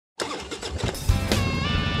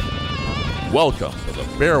Welcome to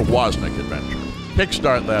the Bear Woznick adventure.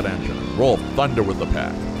 Kickstart that engine and roll thunder with the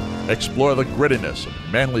pack. Explore the grittiness of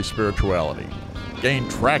manly spirituality. Gain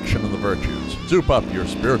traction in the virtues. Soup up your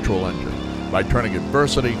spiritual engine by turning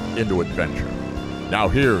adversity into adventure. Now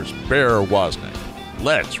here's Bear Woznick.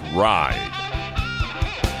 Let's ride.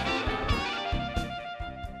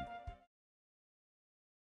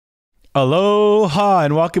 Aloha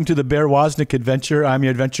and welcome to the Bear Woznick adventure. I'm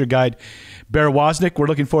your adventure guide, Bear Woznick. We're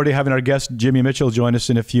looking forward to having our guest, Jimmy Mitchell, join us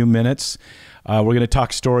in a few minutes. We're going to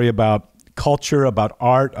talk story about culture, about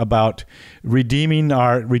art, about redeeming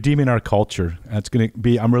our culture. That's going to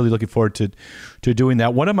be, I'm really looking forward to doing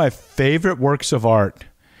that. One of my favorite works of art,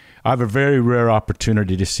 I have a very rare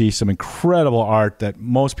opportunity to see some incredible art that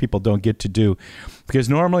most people don't get to do, because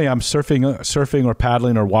normally I'm surfing or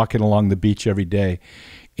paddling or walking along the beach every day.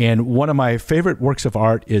 And one of my favorite works of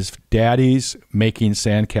art is daddies making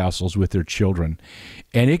sandcastles with their children.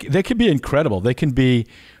 And they can be incredible. They can be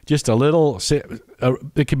just a little simple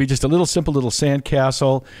little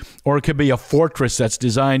sandcastle, or it could be a fortress that's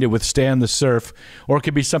designed to withstand the surf, or it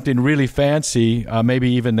could be something really fancy. Maybe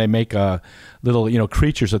even they make little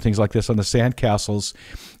creatures and things like this on the sandcastles.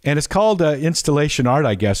 And it's called installation art,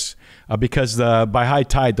 I guess, because by high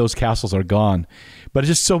tide those castles are gone. But it's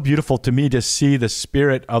just so beautiful to me to see the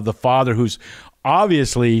spirit of the father, who's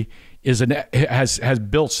obviously has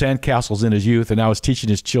built sandcastles in his youth, and now is teaching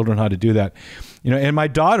his children how to do that. And my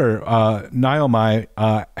daughter Naomi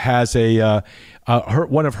has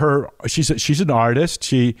she's an artist.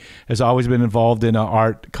 She has always been involved in an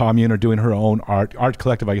art commune or doing her own art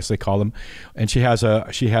collective, I guess they call them. And she has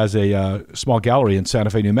a small gallery in Santa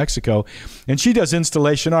Fe, New Mexico, and she does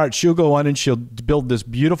installation art. She'll go on and she'll build this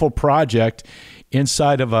beautiful project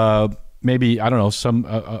inside of a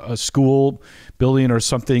school building or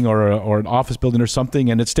something, or an office building or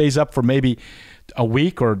something, and it stays up for maybe a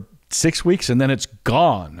week or 6 weeks, and then it's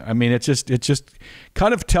gone. I mean, it just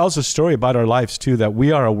kind of tells a story about our lives too, that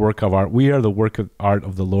we are a work of art. We are the work of art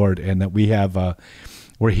of the Lord, and that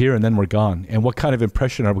we're here and then we're gone. And what kind of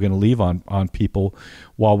impression are we going to leave on people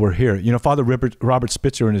while we're here? Father Robert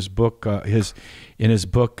Spitzer, in his book, his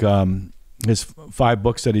 5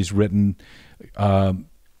 books that he's written on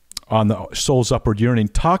the soul's upward yearning,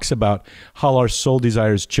 talks about how our soul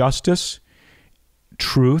desires justice,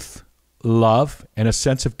 truth, love, and a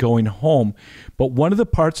sense of going home. But one of the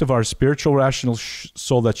parts of our spiritual rational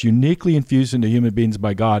soul that's uniquely infused into human beings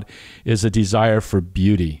by God is a desire for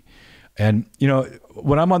beauty. And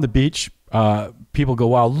when I'm on the beach, people go,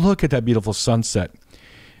 "Wow, look at that beautiful sunset."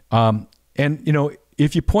 And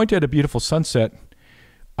if you point at a beautiful sunset,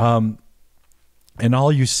 and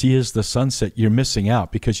all you see is the sunset, you're missing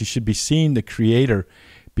out, because you should be seeing the Creator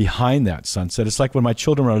behind that sunset. It's like when my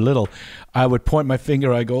children are little, I would point my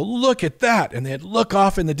finger, I go, "Look at that," and they'd look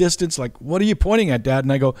off in the distance like, "What are you pointing at, Dad?"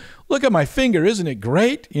 And I go, "Look at my finger, isn't it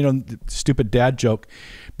great?" The stupid dad joke.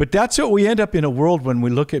 But that's what we end up in, a world when we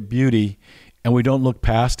look at beauty and we don't look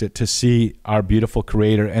past it to see our beautiful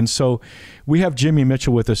Creator. And so we have Jimmy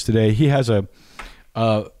Mitchell with us today. He has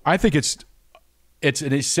I think it's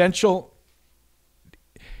an essential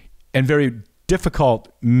and very difficult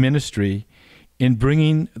ministry in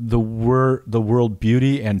bringing the world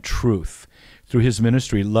beauty and truth through his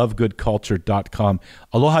ministry, lovegoodculture.com.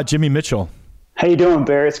 Aloha, Jimmy Mitchell. How you doing,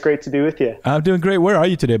 Bear? It's great to be with you. I'm doing great. Where are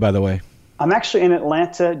you today, by the way? I'm actually in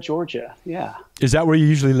Atlanta, Georgia. Yeah. Is that where you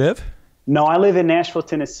usually live? No, I live in Nashville,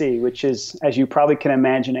 Tennessee, which is, as you probably can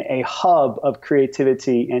imagine, a hub of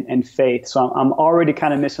creativity and faith. So I'm already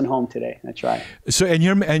kind of missing home today. That's right. So, and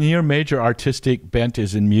your major artistic bent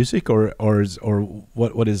is in music, or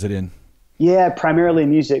what is it in? Yeah, primarily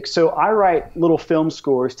music. So I write little film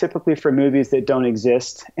scores, typically for movies that don't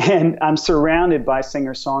exist, and I'm surrounded by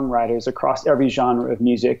singer-songwriters across every genre of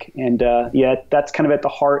music. And that's kind of at the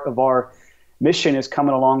heart of our mission, is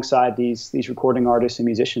coming alongside these recording artists and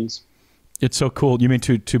musicians. It's so cool. You mean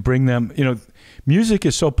to bring them, music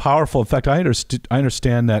is so powerful. In fact, I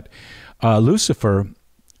understand that Lucifer,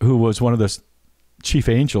 who was one of the chief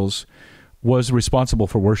angels, was responsible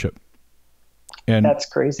for worship. And that's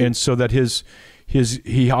crazy. And so that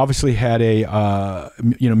he obviously had a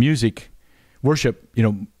music, worship,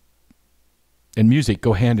 and music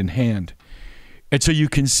go hand in hand. And so you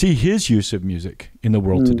can see his use of music in the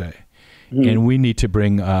world today. Mm-hmm. And we need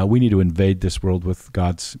to invade this world with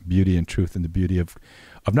God's beauty and truth, and the beauty of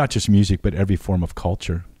not just music, but every form of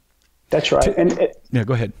culture. That's right. Yeah,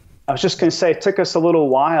 go ahead. I was just going to say, it took us a little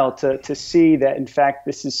while to see that, in fact,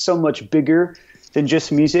 this is so much bigger than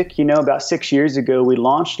just music. About 6 years ago, we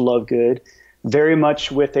launched Love Good, very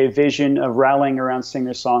much with a vision of rallying around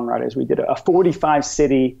singer-songwriters. We did a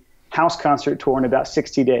 45-city house concert tour in about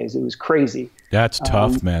 60 days. It was crazy. That's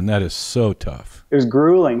tough, man. That is so tough. It was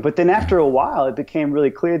grueling. But then after a while, it became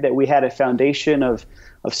really clear that we had a foundation of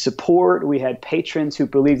support. We had patrons who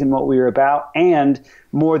believed in what we were about, and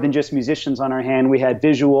more than just musicians on our hand, we had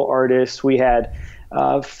visual artists, we had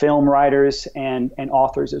film writers and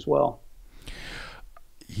authors as well.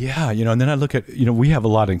 Yeah, and then I look at, we have a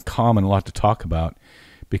lot in common, a lot to talk about,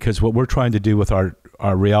 because what we're trying to do with our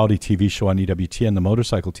reality TV show on EWTN, the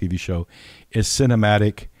motorcycle TV show, is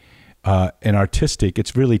cinematic and artistic.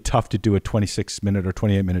 It's really tough to do a 26-minute or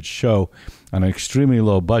 28-minute show on an extremely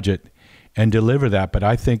low budget and deliver that. But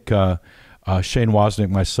I think Shane Woznick,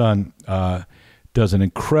 my son, does an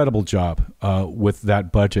incredible job with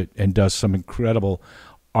that budget and does some incredible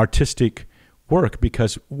artistic work,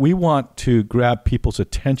 because we want to grab people's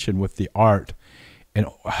attention with the art and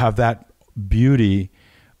have that beauty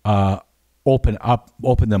open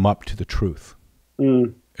them up to the truth.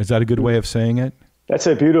 Is that a good way of saying it? That's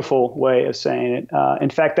a beautiful way of saying it. In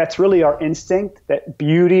fact, that's really our instinct, that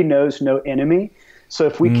beauty knows no enemy. So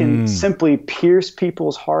if we can simply pierce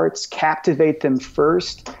people's hearts, captivate them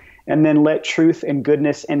first, and then let truth and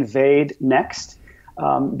goodness invade next,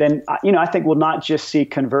 then I think we'll not just see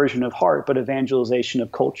conversion of heart, but evangelization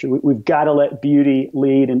of culture. We've got to let beauty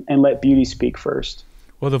lead and let beauty speak first.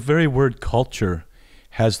 Well, the very word culture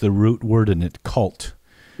has the root word in it, cult,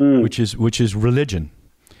 which is religion.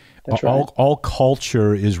 That's right. All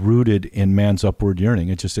culture is rooted in man's upward yearning.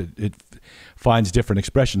 It finds different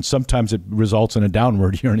expressions. Sometimes it results in a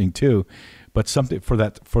downward yearning too, but something for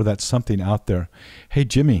that something out there. Hey,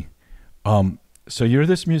 Jimmy, so you're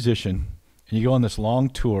this musician and you go on this long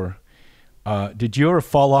tour. Did you ever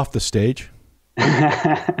fall off the stage?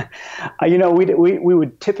 We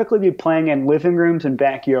would typically be playing in living rooms and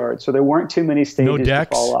backyards, so there weren't too many stages to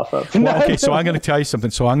fall off of. Well, okay, so I'm going to tell you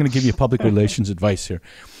something. So I'm going to give you public relations advice here.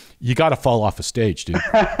 You got to fall off a stage, dude.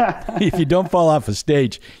 If you don't fall off a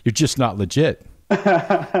stage, you're just not legit.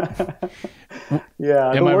 Yeah, am the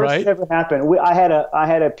I worst right? that ever happened. I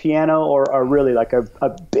had a piano or really like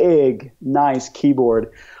a big, nice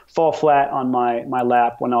keyboard fall flat on my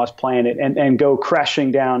lap when I was playing it and go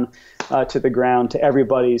crashing down to the ground, to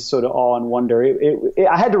everybody's sort of awe and wonder.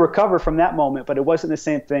 I had to recover from that moment, but it wasn't the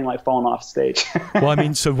same thing like falling off stage. Well, I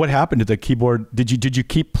mean, so what happened to the keyboard? Did you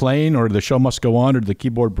keep playing, or the show must go on, or did the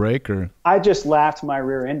keyboard break, or? I just laughed my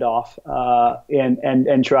rear end off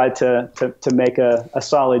and tried to make a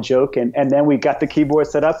solid joke, and then we got the keyboard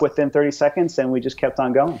set up within 30 seconds, and we just kept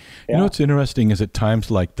on going. Yeah. You know what's interesting is at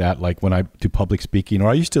times like that, like when I do public speaking, or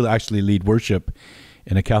I used to actually lead worship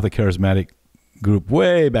in a Catholic charismatic group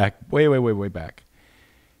way back.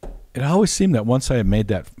 It always seemed that once I had made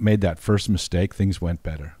that first mistake, things went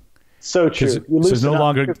better. So true. So it's no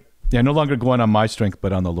longer going on my strength,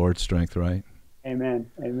 but on the Lord's strength, right? Amen.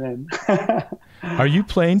 Amen. Are you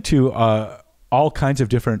playing to all kinds of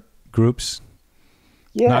different groups?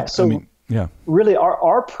 Yeah. Really,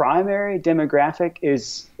 our primary demographic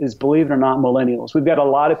is, believe it or not, millennials. We've got a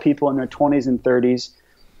lot of people in their 20s and 30s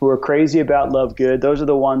who are crazy about Love Good. Those are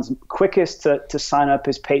the ones quickest to sign up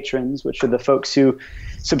as patrons, which are the folks who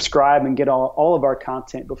subscribe and get all of our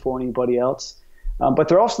content before anybody else. But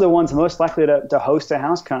they're also the ones most likely to host a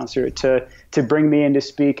house concert, to bring me in to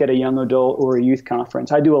speak at a young adult or a youth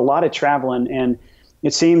conference. I do a lot of traveling, and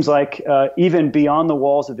it seems like even beyond the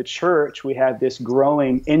walls of the church, we have this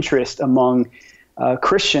growing interest among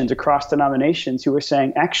Christians across denominations who are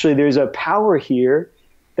saying, actually, there's a power here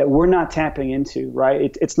that we're not tapping into,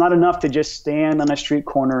 right? It's not enough to just stand on a street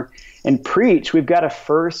corner and preach. We've got to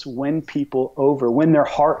first win people over, win their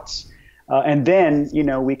hearts. And then,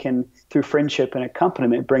 we can, through friendship and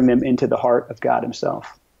accompaniment, bring them into the heart of God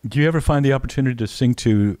himself. Do you ever find the opportunity to sing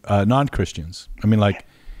to non-Christians? I mean, like,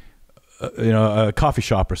 a coffee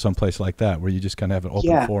shop or someplace like that, where you just kind of have an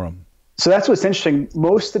open forum? So that's what's interesting.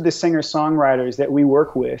 Most of the singer-songwriters that we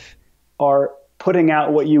work with are putting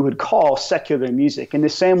out what you would call secular music, in the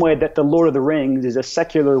same way that the Lord of the Rings is a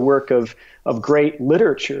secular work of great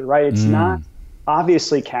literature, right? It's not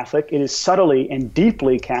obviously Catholic. It is subtly and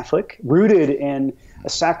deeply Catholic, rooted in a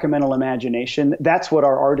sacramental imagination. That's what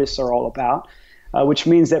our artists are all about, which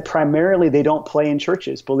means that primarily they don't play in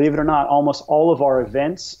churches. Believe it or not, almost all of our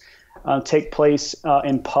events take place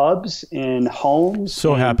in pubs, in homes.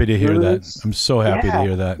 So happy to hear that. I'm so happy to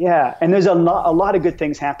hear that. Yeah, and there's a lot of good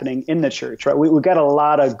things happening in the church, right? We've got a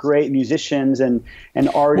lot of great musicians and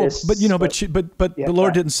artists. Well, but the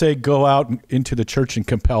Lord didn't say go out into the church and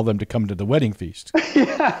compel them to come to the wedding feast.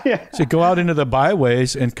 So go out into the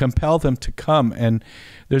byways and compel them to come. And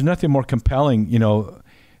there's nothing more compelling,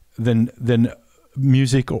 than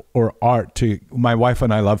music or art to my wife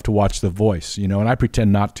and I love to watch The Voice, and I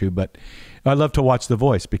pretend not to, but I love to watch The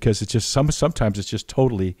Voice because it's just sometimes it's just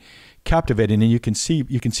totally captivating, and you can see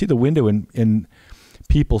the window in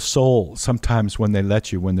people's soul sometimes when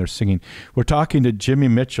they're singing. We're talking to Jimmy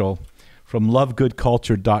Mitchell from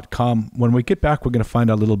lovegoodculture.com. When we get back, we're going to find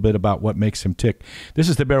out a little bit about what makes him tick. This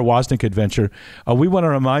is the Bear Woznick Adventure. We want to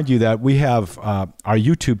remind you that we have our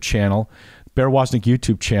YouTube channel, Bear Woznick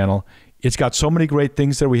YouTube channel. It's got so many great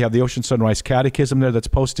things there. We have the Ocean Sunrise Catechism there that's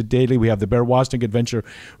posted daily. We have the Bear Woznick Adventure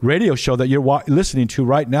radio show that you're listening to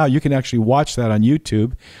right now. You can actually watch that on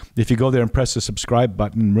YouTube if you go there and press the subscribe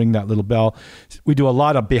button and ring that little bell. We do a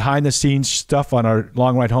lot of behind-the-scenes stuff on our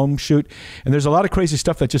Long Ride Home shoot, and there's a lot of crazy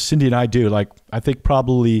stuff that just Cindy and I do. Like, I think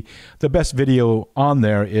probably the best video on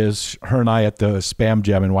there is her and I at the Spam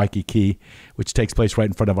Jam in Waikiki, which takes place right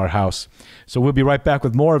in front of our house. So we'll be right back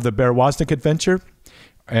with more of the Bear Woznick Adventure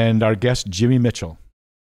and our guest, Jimmy Mitchell.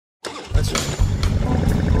 That's right.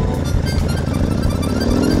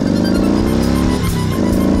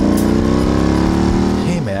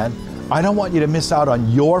 Hey, man, I don't want you to miss out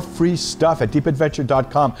on your free stuff at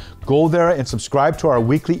deepadventure.com. Go there and subscribe to our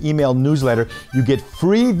weekly email newsletter. You get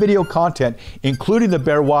free video content, including the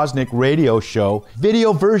Bear Woznick radio show,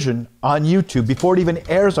 video version on YouTube before it even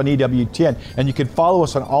airs on EWTN. And you can follow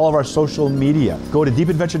us on all of our social media. Go to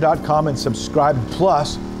deepadventure.com and subscribe.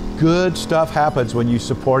 Plus, good stuff happens when you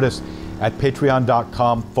support us at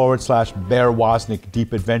patreon.com/Bear Woznick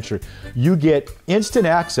Deep Adventure. You get instant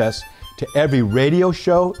access to every radio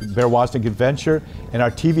show, Bear Woznick Adventure, and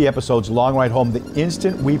our TV episodes, Long Ride Home, the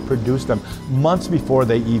instant we produce them, months before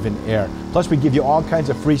they even air. Plus, we give you all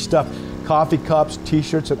kinds of free stuff, coffee cups,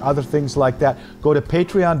 t-shirts, and other things like that. Go to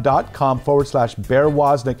patreon.com/Bear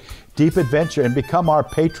Woznick Deep Adventure and become our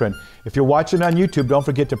patron. If you're watching on YouTube, don't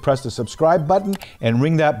forget to press the subscribe button and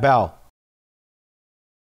ring that bell.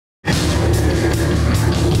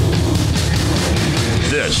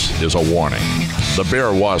 This is a warning. The Bear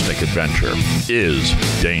Woznick Adventure is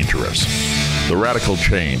dangerous. The radical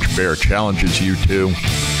change Bear challenges you to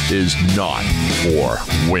is not for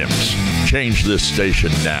wimps. Change this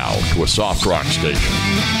station now to a soft rock station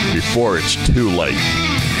before it's too late.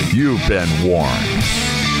 You've been warned.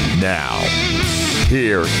 Now,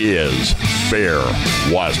 here is Bear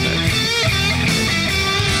Woznick.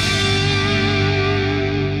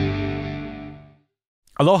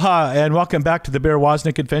 Aloha and welcome back to the Bear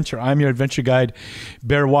Woznick Adventure. I'm your adventure guide,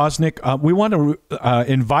 Bear Woznick. We want to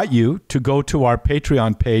invite you to go to our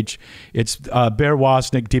Patreon page. It's Bear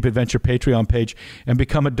Woznick Deep Adventure Patreon page and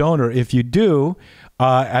become a donor. If you do,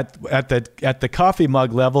 at the coffee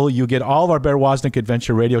mug level, you get all of our Bear Woznick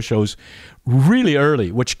Adventure radio shows really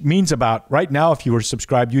early, which means about right now, if you were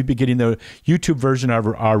subscribed, you'd be getting the YouTube version of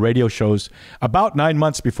our radio shows about 9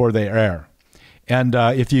 months before they air. And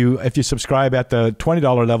if you subscribe at the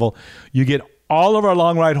 $20 level, you get all of our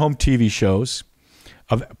Long Ride Home TV shows,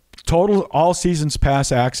 of total all seasons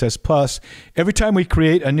pass access. Plus, every time we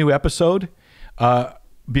create a new episode,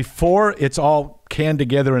 before it's all canned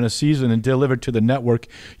together in a season and delivered to the network,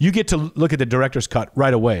 you get to look at the director's cut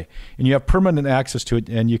right away, and you have permanent access to it,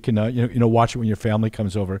 and you can watch it when your family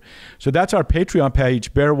comes over. So that's our Patreon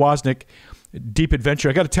page, Bear Woznick Deep Adventure.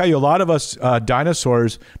 I got to tell you, a lot of us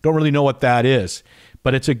dinosaurs don't really know what that is,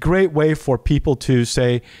 but it's a great way for people to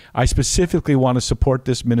say, I specifically want to support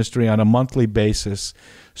this ministry on a monthly basis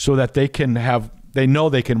so that they know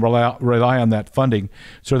they can rely on that funding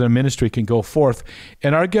so their ministry can go forth.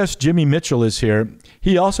 And our guest, Jimmy Mitchell, is here.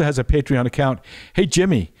 He also has a Patreon account. Hey,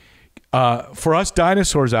 Jimmy, for us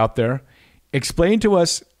dinosaurs out there, explain to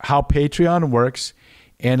us how Patreon works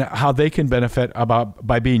and how they can benefit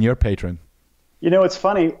by being your patron. You know, it's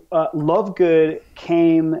funny. Love Good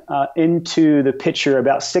came into the picture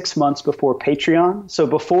about 6 months before Patreon. So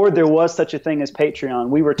before there was such a thing as Patreon,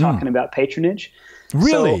 we were talking about patronage.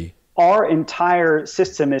 Really? So our entire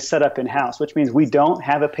system is set up in-house, which means we don't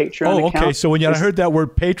have a Patreon account. Okay. So when I heard that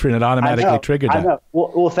word patron, it automatically triggered that. I know.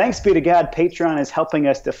 Well, thanks be to God, Patreon is helping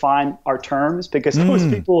us define our terms because most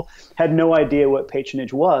people had no idea what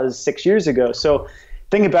patronage was 6 years ago. So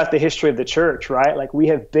think about the history of the church, right? Like we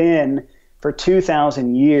have been for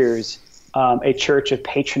 2,000 years, a church of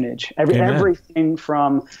patronage. Everything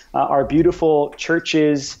from our beautiful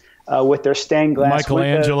churches with their stained glass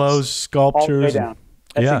Michelangelo's sculptures. All the way down.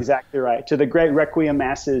 That's exactly right. To the great Requiem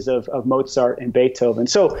masses of Mozart and Beethoven.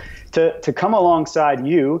 So to come alongside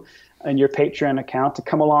you and your Patreon account, to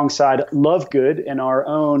come alongside Love Good and our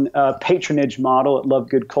own patronage model at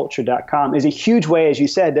lovegoodculture.com is a huge way, as you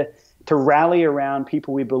said, to rally around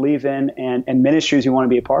people we believe in and ministries we want to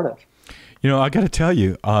be a part of. You know, I got to tell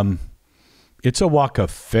you, it's a walk of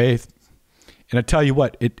faith. And I tell you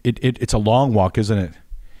what, it's a long walk, isn't it?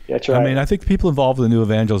 That's right. I mean, I think people involved in the new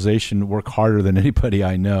evangelization work harder than anybody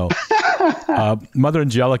I know. Mother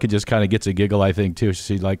Angelica just kind of gets a giggle, I think, too.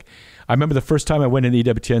 She's like, I remember the first time I went in the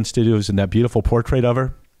EWTN studios and that beautiful portrait of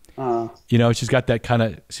her. You know, she's got that kind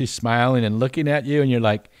of, she's smiling and looking at you, and you're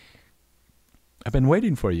like, I've been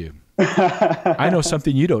waiting for you. I know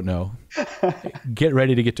something you don't know. Get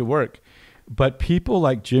ready to get to work. But people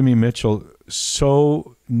like Jimmy Mitchell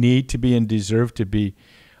so need to be and deserve to be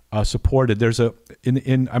supported. There's I'm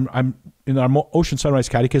in our Ocean Sunrise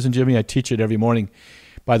Catechism, Jimmy. I teach it every morning.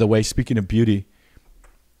 By the way, speaking of beauty,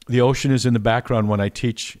 the ocean is in the background when I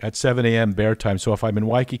teach at 7 a.m. bear time. So if I'm in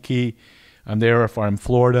Waikiki, I'm there. If I'm in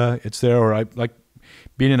Florida, it's there. Or I like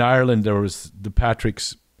being in Ireland, there was the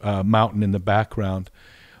Patrick's Mountain in the background.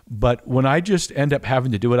 But when I just end up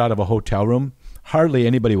having to do it out of a hotel room, hardly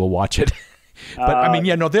anybody will watch it. But I mean,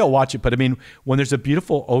 they'll watch it. But I mean, when there's a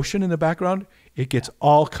beautiful ocean in the background, it gets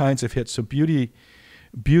all kinds of hits. So beauty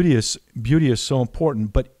is so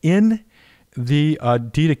important. But in the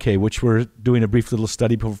Didache, which we're doing a brief little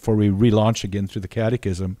study before we relaunch again through the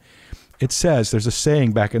Catechism, it says, there's a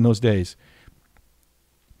saying back in those days,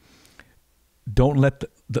 don't let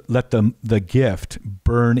the gift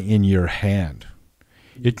burn in your hand.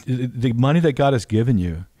 The money that God has given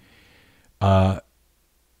you, a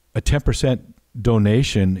 10%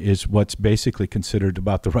 donation is what's basically considered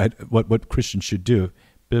about the right, what Christians should do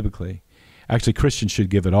biblically. Actually, Christians should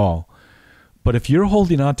give it all. But if you're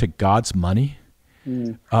holding on to God's money,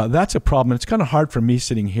 that's a problem. And it's kind of hard for me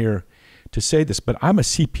sitting here to say this, but I'm a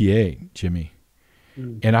CPA, Jimmy.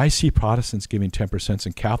 And I see Protestants giving 10%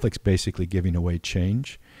 and Catholics basically giving away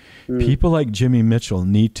change. People like Jimmy Mitchell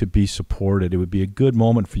need to be supported. It would be a good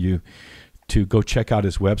moment for you to go check out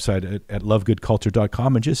his website at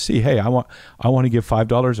lovegoodculture.com and just see, hey, I want to give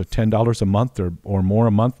 $5 or $10 a month or more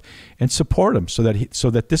a month and support him so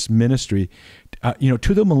that this ministry, to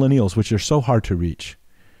the millennials, which are so hard to reach,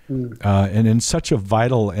 and in such a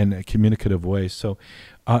vital and communicative way. So,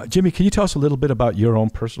 Jimmy, can you tell us a little bit about your own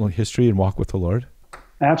personal history and walk with the Lord?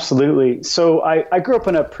 Absolutely. So I grew up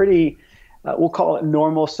in a pretty, we'll call it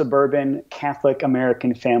normal suburban Catholic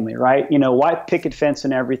American family, right? White picket fence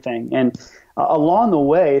and everything. And along the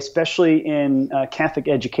way, especially in Catholic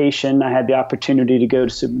education, I had the opportunity to go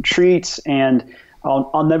to some retreats, and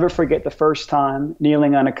I'll never forget the first time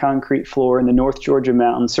kneeling on a concrete floor in the North Georgia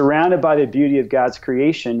mountains, surrounded by the beauty of God's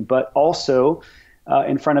creation, but also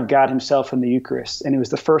in front of God himself in the Eucharist. And it was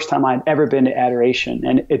the first time I'd ever been to adoration.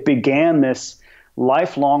 And it began this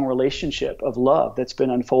lifelong relationship of love that's been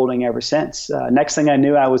unfolding ever since. Next thing I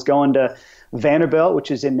knew, I was going to Vanderbilt,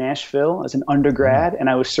 which is in Nashville, as an undergrad, and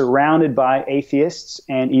I was surrounded by atheists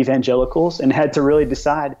and evangelicals and had to really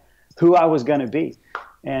decide who I was going to be.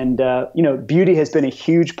 And, beauty has been a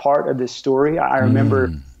huge part of this story. I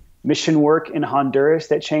remember mission work in Honduras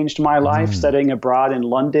that changed my life, studying abroad in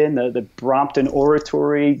London, the Brompton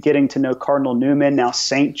Oratory, getting to know Cardinal Newman, now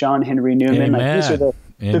St. John Henry Newman. Like, these are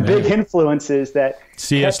the big influences that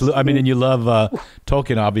and you love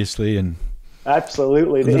Tolkien, obviously, and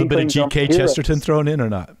absolutely. A little bit of G.K. Chesterton thrown in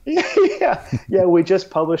or not? Yeah. We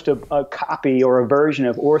just published a copy or a version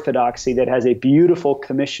of Orthodoxy that has a beautiful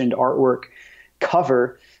commissioned artwork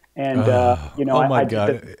cover. And, oh my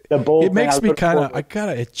God. The bold it makes me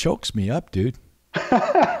it chokes me up, dude.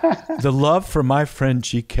 The love for my friend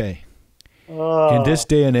G.K. In this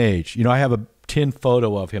day and age, I have a tin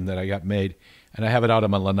photo of him that I got made, and I have it out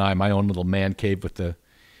on my lanai, my own little man cave where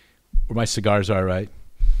my cigars are, right?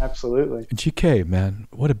 Absolutely. And GK, man,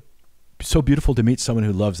 so beautiful to meet someone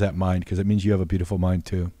who loves that mind, because it means you have a beautiful mind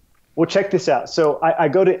too. Well, check this out. So I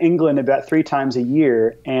go to England about 3 times a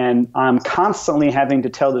year, and I'm constantly having to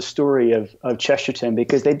tell the story of Chesterton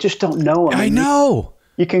because they just don't know him. I know.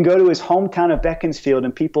 You can go to his hometown of Beaconsfield,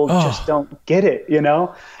 and people just don't get it,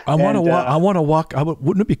 I want to walk.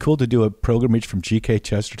 Wouldn't it be cool to do a pilgrimage from G.K.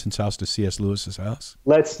 Chesterton's house to C.S. Lewis's house?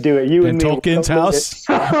 Let's do it. You and me. Tolkien's house?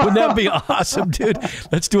 Wouldn't that be awesome, dude?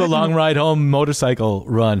 Let's do a long ride home motorcycle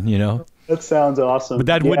run, That sounds awesome. But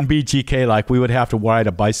that wouldn't be GK. Like, we would have to ride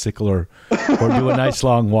a bicycle or do a nice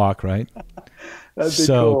long walk, right? That'd be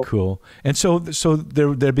so cool. And so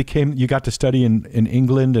there became, you got to study in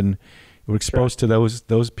England, and you were exposed to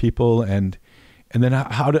those people, and then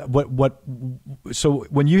so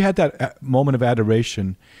when you had that moment of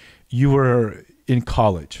adoration, you were in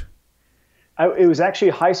college. It was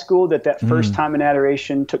actually high school that first time in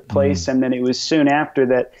adoration took place, and then it was soon after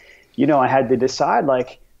that, I had to decide,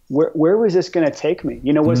 like, where was this going to take me?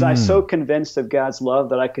 Was I so convinced of God's love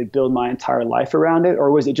that I could build my entire life around it,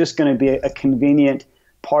 or was it just going to be a convenient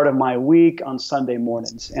part of my week on Sunday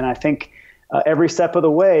mornings? And I think every step of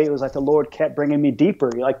the way, it was like the Lord kept bringing me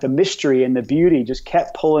deeper. Like the mystery and the beauty just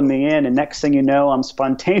kept pulling me in. And next thing you know, I'm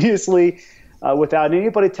spontaneously, without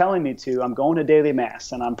anybody telling me to, I'm going to daily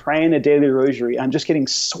mass and I'm praying a daily rosary. I'm just getting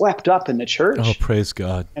swept up in the church. Oh, praise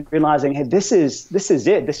God. And realizing, hey, this is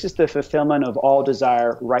it. This is the fulfillment of all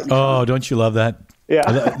desire right now. Oh, don't you love that?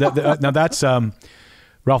 Yeah. Now that's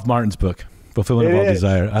Ralph Martin's book, Fulfillment of All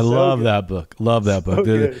Desire. I love that book. Love that book.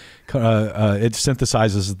 It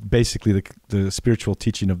synthesizes basically the spiritual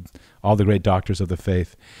teaching of all the great doctors of the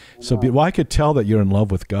faith. So I could tell that you're in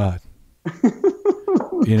love with God.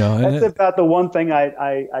 That's about the one thing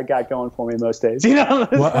I got going for me most days.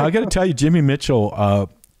 Well, I got to tell you, Jimmy Mitchell,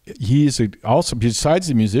 he's also, besides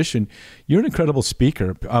the musician, you're an incredible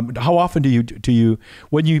speaker. How often do you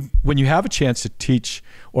when you have a chance to teach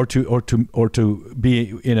or to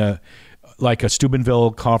be in a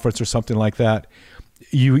Steubenville conference or something like that,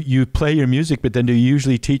 you play your music, but then do you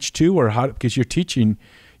usually teach too, or how? Because you're teaching,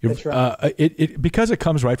 That's right. Because it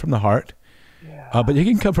comes right from the heart. But it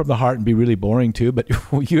can come from the heart and be really boring too. But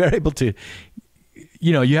you are able to,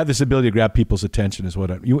 you have this ability to grab people's attention. Is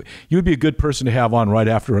what you would be a good person to have on right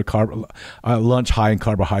after a lunch high in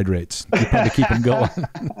carbohydrates. You probably keep them going.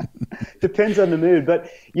 Depends on the mood, but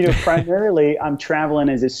primarily I'm traveling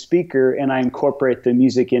as a speaker, and I incorporate the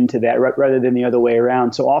music into that rather than the other way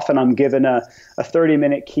around. So often I'm given a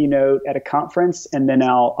 30-minute keynote at a conference, and then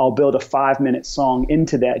I'll build a 5-minute song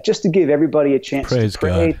into that, just to give everybody a chance to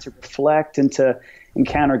pray, to reflect, and to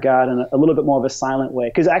encounter God in a little bit more of a silent way.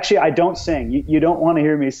 Because actually, I don't sing. You don't want to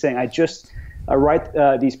hear me sing. I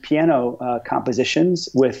write these piano compositions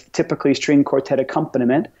with typically string quartet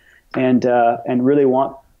accompaniment, and really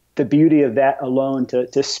want the beauty of that alone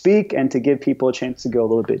to speak and to give people a chance to go a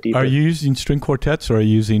little bit deeper. Are you using string quartets, or are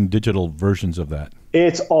you using digital versions of that?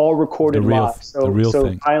 It's all recorded live. So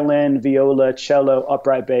violin, viola, cello,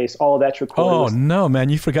 upright bass, all of that's recorded. Oh, no, man.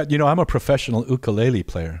 You forgot. I'm a professional ukulele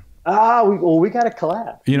player. We got to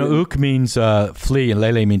collab. Uk means flea, and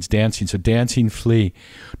lele means dancing. So dancing flea.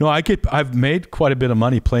 No, I've made quite a bit of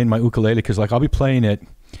money playing my ukulele, because I'll be playing it,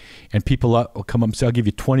 and people will come up and say, "I'll give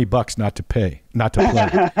you $20 not to play,"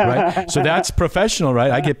 right? So that's professional,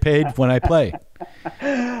 right? I get paid when I play.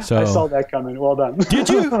 So I saw that coming. Well done. Did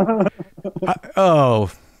you?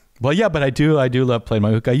 Well, yeah, but I do love playing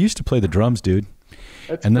my uk. I used to play the drums, dude.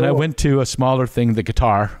 Then I went to a smaller thing, the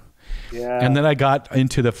guitar. Yeah. And then I got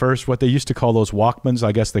into the first, what they used to call those Walkmans.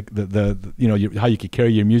 I guess how you could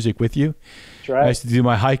carry your music with you. That's right. I used to do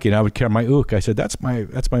my hiking. I would carry my uk. I said that's my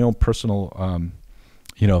own personal,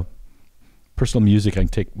 personal music I can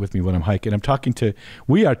take with me when I'm hiking.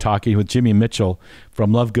 We are talking with Jimmy Mitchell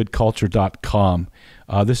from lovegoodculture.com.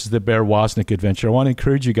 This is the Bear Woznick adventure. I want to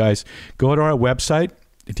encourage you guys, go to our website,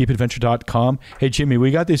 deepadventure.com. Hey, Jimmy,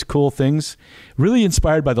 we got these cool things, really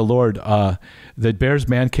inspired by the Lord. The Bear's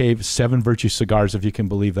Man Cave 7 Virtue Cigars, if you can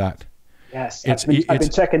believe that. Yes, I've been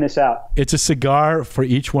checking this out. It's a cigar for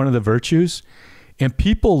each one of the virtues, and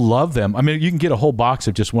people love them. I mean, you can get a whole box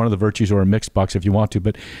of just one of the virtues or a mixed box if you want to,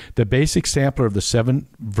 but the basic sampler of the 7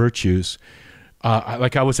 virtues, I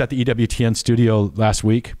was at the EWTN studio last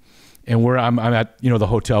week, and I'm at the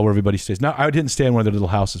hotel where everybody stays. Now, I didn't stay in one of their little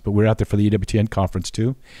houses, but we were out there for the EWTN conference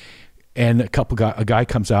too. And a guy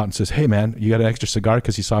comes out and says, "Hey man, you got an extra cigar?"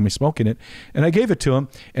 Because he saw me smoking it, and I gave it to him.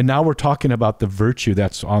 And now we're talking about the virtue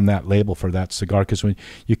that's on that label for that cigar, because when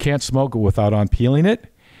you can't smoke it without unpeeling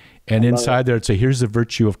it, and inside there it's here's the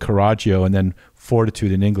virtue of coraggio, and then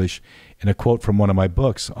fortitude in English, and a quote from one of my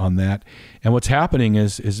books on that. And what's happening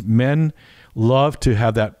is men love to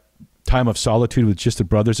have that time of solitude with just the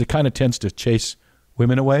brothers. It kind of tends to chase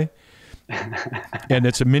women away, and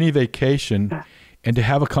it's a mini vacation. And to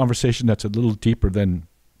have a conversation that's a little deeper than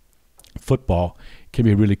football can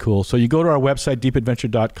be really cool. So you go to our website,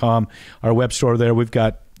 deepadventure.com, our web store there. We've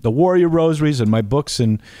got the Warrior Rosaries and my books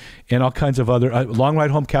and all kinds of other Long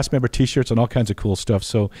Ride Home cast member T-shirts and all kinds of cool stuff.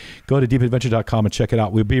 So go to deepadventure.com and check it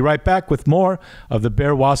out. We'll be right back with more of the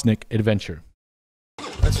Bear Woznick adventure.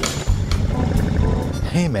 That's right.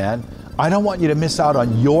 Hey, man, I don't want you to miss out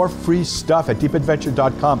on your free stuff at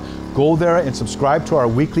deepadventure.com. Go there and subscribe to our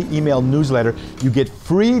weekly email newsletter. You get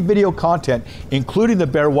free video content, including the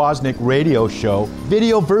Bear Woznick radio show,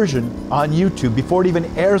 video version on YouTube before it even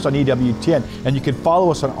airs on EWTN. And you can follow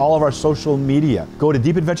us on all of our social media. Go to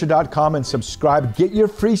deepadventure.com and subscribe. Get your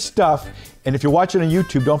free stuff. And if you're watching on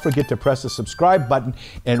YouTube, don't forget to press the subscribe button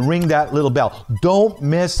and ring that little bell. Don't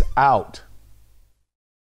miss out.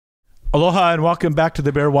 Aloha and welcome back to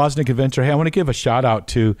the Bear Woznick Adventure. Hey, I want to give a shout out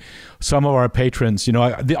to some of our patrons.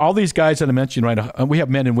 All these guys that I mentioned, right? We have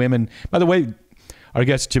men and women. By the way, our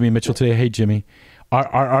guest Jimmy Mitchell today. Hey, Jimmy.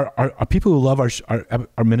 Are people who love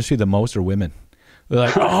our ministry the most are women. They're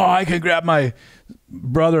like, oh, I can grab my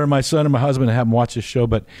brother or my son or my husband and have them watch this show.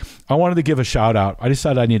 But I wanted to give a shout out. I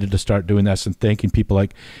decided I needed to start doing this and thanking people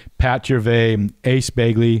like Pat Gervais, Ace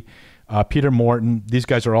Bagley, Peter Morton. These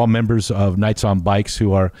guys are all members of Knights on Bikes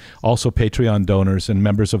who are also Patreon donors and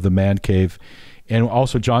members of the Man Cave. And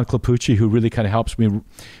also John Clapucci, who really kind of helps me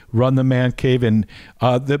run the Man Cave. And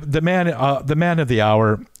the man of the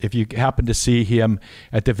hour, if you happen to see him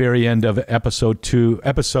at the very end of the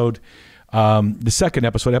second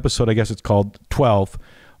episode, I guess it's called 12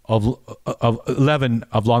 of 11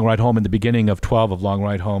 of Long Ride Home, and the beginning of 12 of Long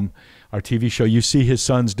Ride Home, our TV show, you see his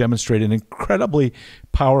sons demonstrate an incredibly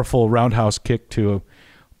powerful roundhouse kick to,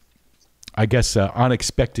 I guess,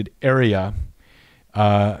 unexpected area.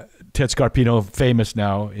 Ted Scarpino, famous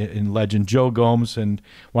now in legend, Joe Gomes, and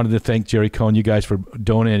wanted to thank Jerry Cohn, you guys, for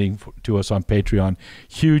donating to us on Patreon.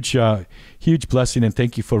 Huge blessing, and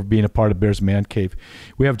thank you for being a part of Bear's Man Cave.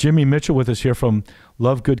 We have Jimmy Mitchell with us here from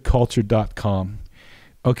lovegoodculture.com.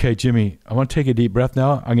 Okay, Jimmy, I want to take a deep breath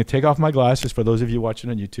now. I'm going to take off my glasses for those of you watching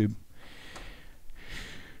on YouTube.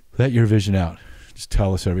 Let your vision out. Just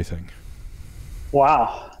tell us everything.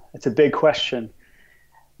 Wow, that's a big question.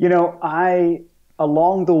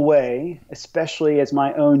 Along the way, especially as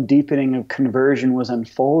my own deepening of conversion was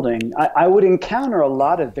unfolding, I would encounter a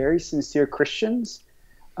lot of very sincere Christians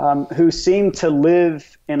who seemed to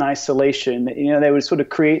live in isolation. They would sort of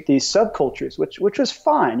create these subcultures, which was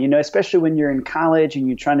fine, especially when you're in college and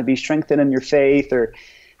you're trying to be strengthened in your faith, or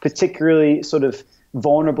particularly sort of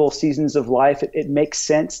vulnerable seasons of life. It makes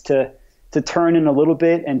sense to turn in a little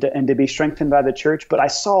bit and to be strengthened by the church. But I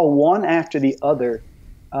saw one after the other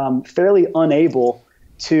fairly unable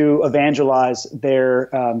to evangelize their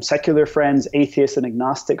secular friends, atheist and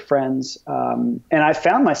agnostic friends. And I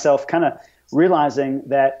found myself kind of realizing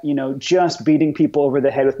that, just beating people over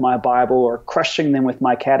the head with my Bible or crushing them with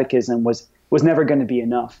my catechism was never going to be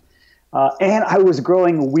enough. And I was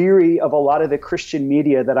growing weary of a lot of the Christian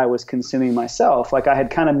media that I was consuming myself. Like I had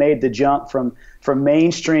kind of made the jump from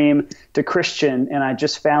mainstream to Christian, and I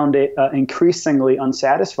just found it increasingly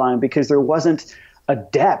unsatisfying because there wasn't a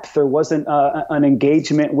depth, there wasn't an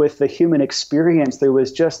engagement with the human experience. There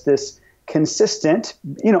was just this consistent,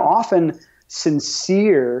 often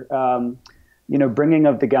sincere, bringing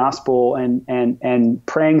of the gospel and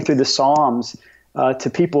praying through the Psalms to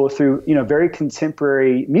people through, very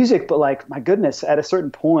contemporary music. But like, my goodness, at a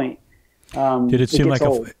certain point, did it seem like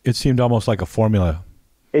it seemed almost like a formula?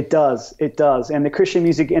 It does. And the Christian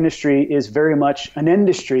music industry is very much an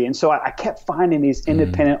industry. And so I kept finding these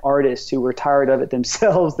independent artists who were tired of it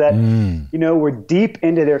themselves that, were deep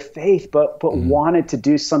into their faith, but wanted to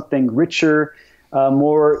do something richer,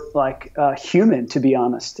 more like human, to be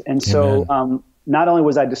honest. And so not only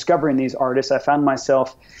was I discovering these artists, I found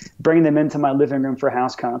myself bringing them into my living room for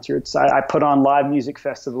house concerts. I put on live music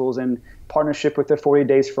festivals in partnership with the 40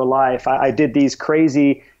 Days for Life. I did these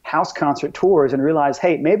crazy house concert tours and realized,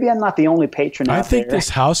 hey, maybe I'm not the only patron out there. I think this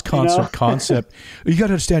house concert concept, you got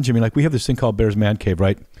to understand, Jimmy, like we have this thing called Bear's Man Cave,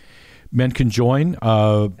 right? Men can join, they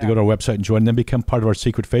go to our website and join, and then become part of our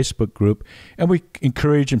secret Facebook group. And we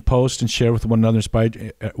encourage and post and share with one another, inspire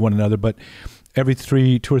one another. But every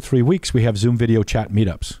 2 or 3 weeks, we have Zoom video chat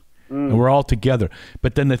meetups, and we're all together.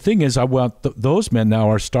 But then the thing is, I want those men now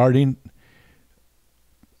are starting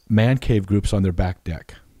man cave groups on their back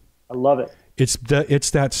deck. I love it. It's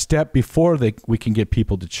that step before we can get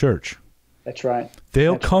people to church. That's right.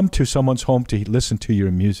 They'll come to someone's home to listen to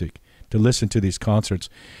your music, to listen to these concerts.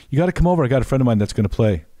 You got to come over. I got a friend of mine that's going to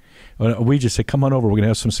play. We just say, come on over. We're going to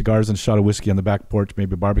have some cigars and a shot of whiskey on the back porch,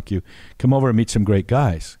 maybe barbecue. Come over and meet some great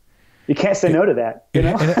guys. You can't say no to that.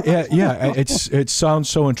 It sounds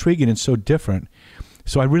so intriguing and so different.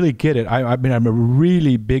 So I really get it. I'm a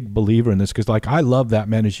really big believer in this because, like, I love That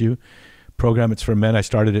Man Is You program. It's for men. I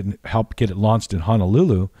started it and helped get it launched in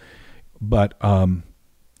Honolulu. But,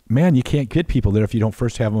 man, you can't get people there if you don't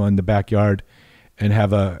first have them in the backyard and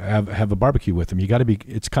have a barbecue with them. You got to be.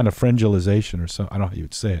 It's kind of friendulization or so. I don't know how you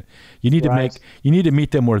would say it. You need to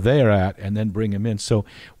meet them where they are at and then bring them in. So,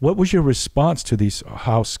 what was your response to these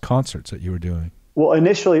house concerts that you were doing? Well,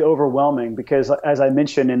 initially overwhelming because, as I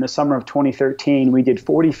mentioned, in the summer of 2013, we did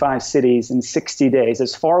 45 cities in 60 days,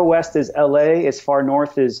 as far west as LA, as far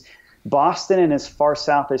north as Boston, and as far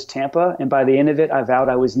south as Tampa. And by the end of it, I vowed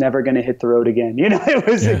I was never going to hit the road again. It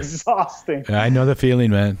was exhausting. Yeah, I know the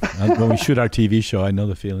feeling, man. When we shoot our TV show, I know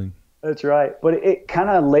the feeling. That's right. But it kind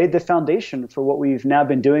of laid the foundation for what we've now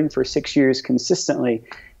been doing for 6 years consistently.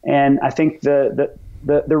 And I think the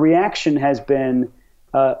reaction has been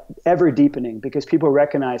ever deepening because people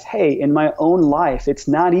recognize, hey, in my own life, it's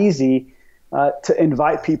not easy to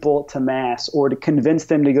invite people to Mass or to convince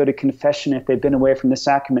them to go to confession if they've been away from the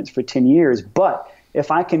sacraments for 10 years. But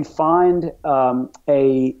if I can find a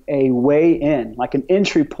way in, like an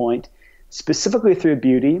entry point, specifically through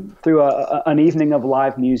beauty, through an evening of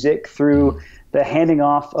live music, through the handing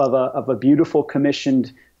off of a beautiful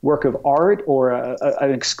commissioned work of art or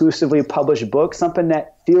an exclusively published book, something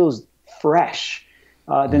that feels fresh,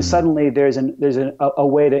 then suddenly there's a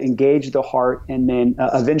way to engage the heart and then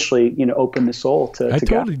eventually, open the soul to God. I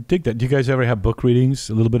totally dig that. Do you guys ever have book readings?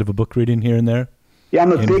 A little bit of a book reading here and there? Yeah,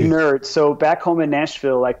 I'm a big nerd. So back home in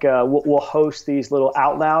Nashville, we'll host these little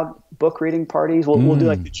out loud book reading parties. We'll do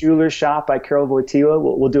like The Jeweler's Shop by Carol Wojtyla.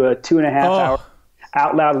 We'll do a 2.5 hour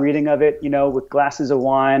out loud reading of it, with glasses of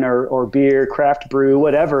wine or beer, craft brew,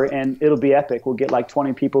 whatever, and it'll be epic. We'll get like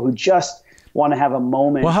 20 people who just want to have a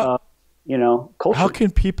moment of, culture. How can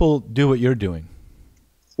people do what you're doing?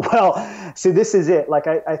 Well, see, this is it.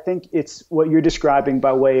 I think it's what you're describing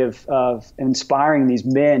by way of inspiring these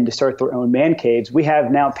men to start their own man caves. We have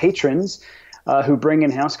now patrons who bring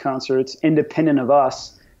in house concerts independent of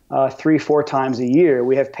us 3-4 times a year.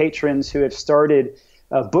 We have patrons who have started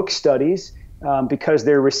book studies because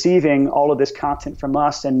they're receiving all of this content from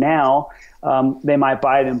us, and now they might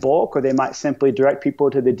buy it in bulk, or they might simply direct people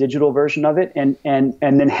to the digital version of it, and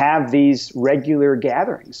then have these regular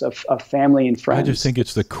gatherings of family and friends. I just think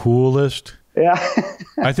it's the coolest. Yeah.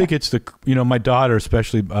 I think it's my daughter,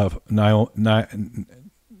 especially Naomi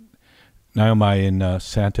in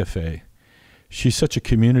Santa Fe, she's such a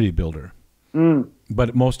community builder.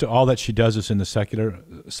 But most of all that she does is in the secular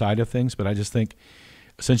side of things. But I just think,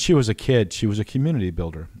 since she was a kid, she was a community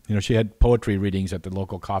builder. She had poetry readings at the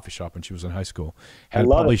local coffee shop when she was in high school. Had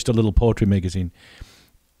published a little poetry magazine.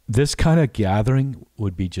 This kind of gathering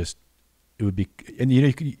would be and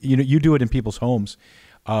you do it in people's homes.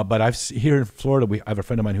 But here in Florida, I have a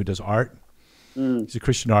friend of mine who does art. He's a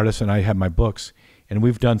Christian artist, and I have my books. And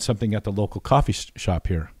we've done something at the local coffee shop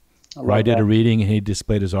here, where I did a reading and he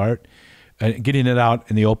displayed his art. And getting it out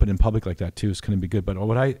in the open in public like that too is going to be good. But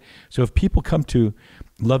so if people come to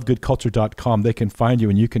lovegoodculture.com, they can find you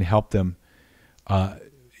and you can help them, to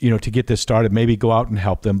get this started. Maybe go out and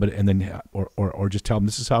help them, or just tell them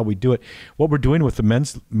this is how we do it. What we're doing with the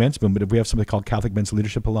men's movement, we have something called Catholic Men's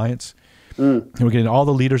Leadership Alliance, and we're getting all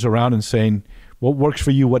the leaders around and saying what works for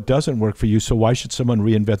you, what doesn't work for you. So why should someone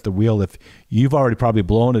reinvent the wheel if you've already probably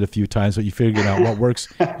blown it a few times, but you figured out what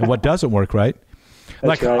works and what doesn't work, right?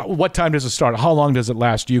 That's right. What time does it start? How long does it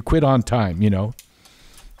last? Do you quit on time?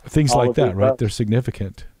 Things like that, right? They're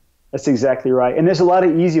significant. That's exactly right. And there's a lot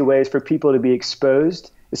of easy ways for people to be exposed,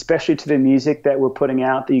 especially to the music that we're putting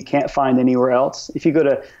out that you can't find anywhere else. If you go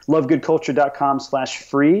to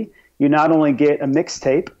lovegoodculture.com/free, you not only get a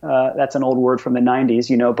mixtape, that's an old word from the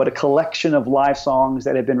 90s, but a collection of live songs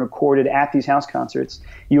that have been recorded at these house concerts.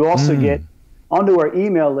 You also get onto our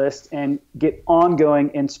email list and get ongoing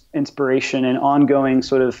inspiration and ongoing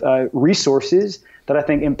sort of resources that I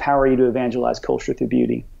think empower you to evangelize culture through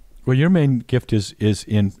beauty. Well, your main gift is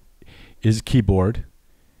keyboard.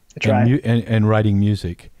 That's right. And writing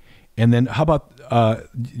music. And then how about,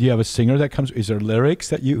 do you have a singer that comes? Is there lyrics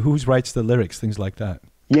who writes the lyrics, things like that?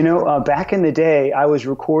 Back in the day, I was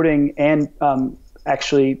recording and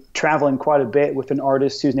actually traveling quite a bit with an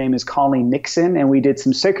artist whose name is Colleen Nixon, and we did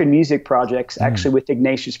some sacred music projects actually with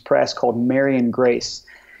Ignatius Press called Mary and Grace.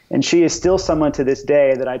 And she is still someone to this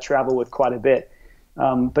day that I travel with quite a bit.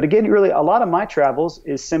 But again, really, a lot of my travels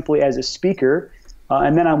is simply as a speaker,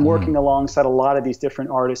 and then I'm working alongside a lot of these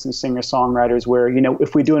different artists and singer-songwriters where,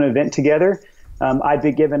 if we do an event together, I'd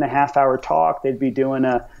be given a half-hour talk, they'd be doing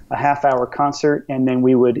a half-hour concert, and then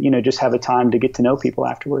we would, just have a time to get to know people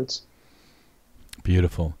afterwards.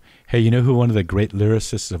 Beautiful. Hey, you know who one of the great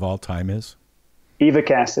lyricists of all time is? Eva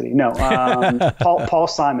Cassidy. No. Paul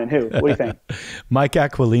Simon. Who? What do you think? Mike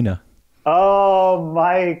Aquilina. Oh,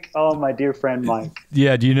 Mike. Oh, my dear friend Mike.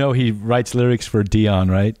 Yeah. Do you know he writes lyrics for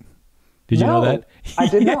Dion, right? Did you know that? I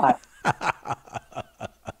did not.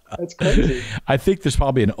 That's crazy. I think there's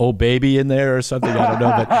probably an "Oh Baby" in there or something. I don't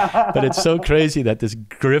know, but it's so crazy that this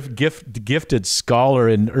gifted scholar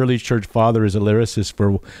and early church father is a lyricist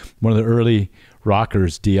for one of the early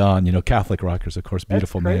rockers, Dion. Catholic rockers, of course.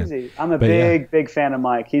 Beautiful That's crazy. man. I'm a big fan of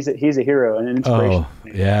Mike. He's a hero and an inspiration. Oh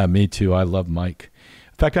yeah, me too. I love Mike.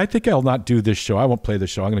 In fact, I think I'll not do this show. I won't play the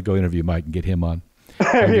show. I'm going to go interview Mike and get him on.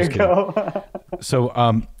 There you go. So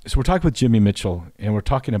we're talking with Jimmy Mitchell, and we're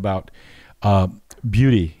talking about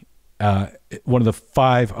beauty. One of the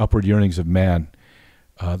 5 upward yearnings of man.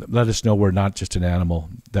 That let us know we're not just an animal.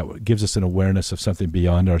 That gives us an awareness of something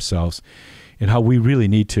beyond ourselves. and how we really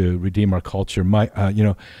need to redeem our culture.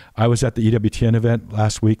 I was at the EWTN event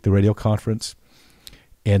last week, the radio conference,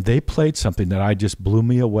 and they played something that I just blew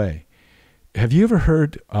me away. Have you ever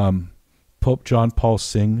heard Pope John Paul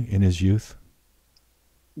sing in his youth?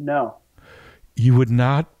 No. You would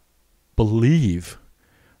not believe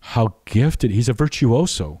how gifted. He's a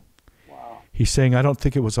virtuoso. Wow. He sang, I don't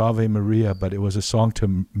think it was Ave Maria, but it was a song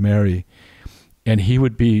to Mary. And he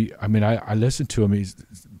would be, I listened to him, he's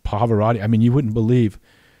Pavarotti. You wouldn't believe.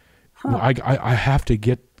 Huh. I have to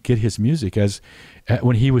get his music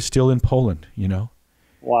when he was still in Poland,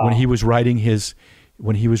 Wow. When he was writing his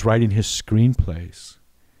screenplays.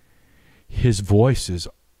 His voice is,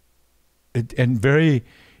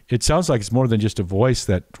 it sounds like it's more than just a voice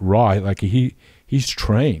that raw, like he's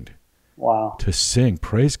trained. Wow. To sing.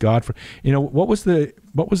 Praise God for, he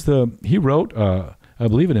wrote, I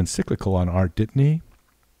believe, an encyclical on art, didn't he?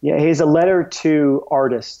 Yeah, he's a letter to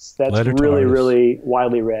artists. That's really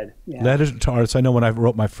widely read. Yeah. Letter to artists. I know when I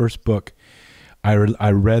wrote my first book,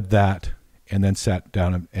 I read that and then sat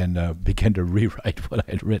down and began to rewrite what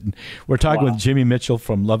I had written. We're talking with Jimmy Mitchell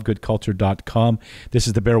from lovegoodculture.com. This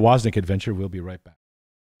is the Bear Woznick Adventure. We'll be right back.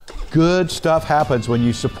 Good stuff happens when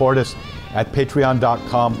you support us at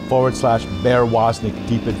patreon.com/Bear Woznick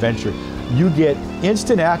Deep Adventure. You get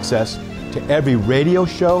instant access to every radio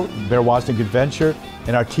show, Bear Woznick Adventure,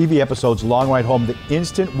 and our TV episodes, Long Ride Home, the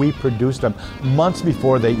instant we produce them, months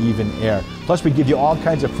before they even air. Plus, we give you all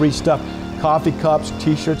kinds of free stuff, coffee cups,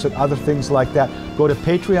 t-shirts, and other things like that. Go to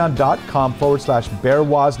patreon.com/Bear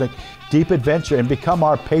Woznick Deep Adventure and become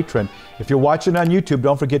our patron. If you're watching on YouTube,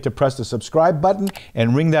 don't forget to press the subscribe button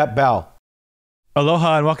and ring that bell.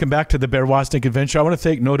 Aloha and welcome back to the Bear Woznick Adventure. I want to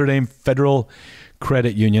thank Notre Dame Federal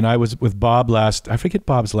Credit Union. I was with Bob I forget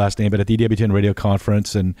Bob's last name, but at the EWTN radio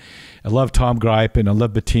conference, and I love Tom Gripe and I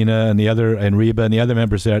love Bettina and Reba and the other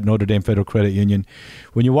members there at Notre Dame Federal Credit Union.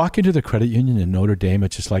 When you walk into the credit union in Notre Dame,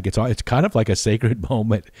 it's just like it's kind of like a sacred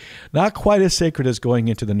moment. Not quite as sacred as going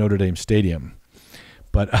into the Notre Dame Stadium.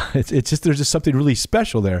 But it's just, there's just something really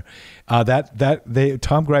special there.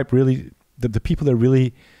 Tom Gripe really, the people that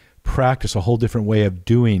really practice a whole different way of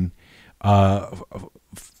doing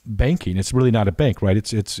banking. It's really not a bank, right?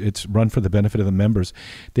 It's run for the benefit of the members.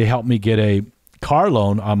 They helped me get a car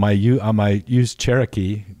loan on my used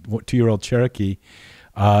Cherokee, 2-year-old Cherokee,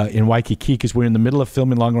 in Waikiki, because we're in the middle of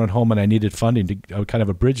filming Long Run Home and I needed funding to kind of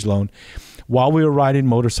a bridge loan. While we were riding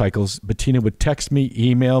motorcycles, Bettina would text me,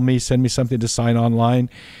 email me, send me something to sign online,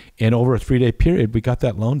 and over a 3-day period, we got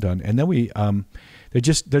that loan done. And then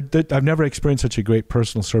I've never experienced such a great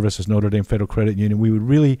personal service as Notre Dame Federal Credit Union. We would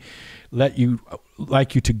really like you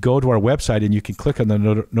to go to our website, and you can click on the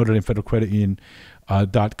Notre Dame Federal Credit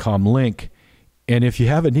Union.com link. And if you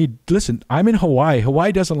have a need, listen, I'm in Hawaii.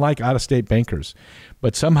 Hawaii doesn't like out-of-state bankers,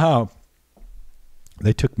 but somehow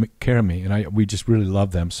they took care of me, and we just really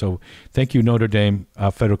love them. So thank you, Notre Dame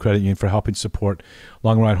Federal Credit Union, for helping support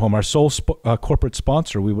Long Ride Home. Our sole corporate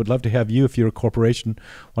sponsor. We would love to have you. If you're a corporation,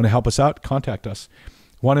 want to help us out, contact us.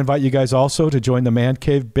 Want to invite you guys also to join the Man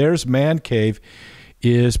Cave. Bear's Man Cave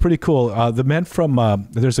is pretty cool. The men from,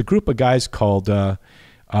 there's a group of guys called the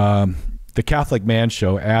Catholic Man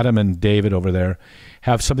Show. Adam and David over there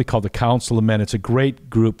have something called the Council of Men. It's a great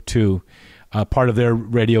group too. Part of their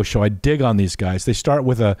radio show. I dig on these guys. They start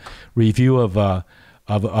with a review of a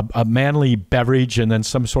manly beverage and then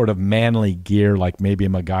some sort of manly gear, like maybe a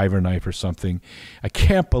MacGyver knife or something. I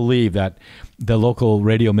can't believe that the local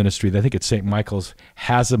radio ministry, I think it's St. Michael's,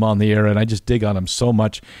 has them on the air, and I just dig on them so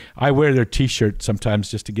much. I wear their T-shirt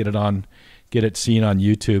sometimes just to get it seen on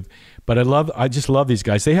YouTube. But I just love these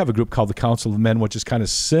guys. They have a group called the Council of Men, which is kind of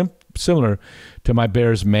similar to my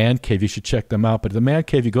Bear's Man Cave. You should check them out. But the Man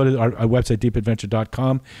Cave, you go to our website,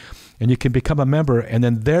 deepadventure.com, and you can become a member. And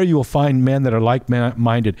then there you will find men that are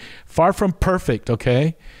like-minded. Far from perfect,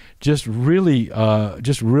 okay? Just really,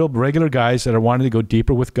 just real regular guys that are wanting to go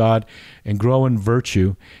deeper with God and grow in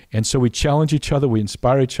virtue. And so we challenge each other, we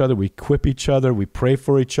inspire each other, we equip each other, we pray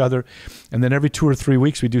for each other. And then every 2 or 3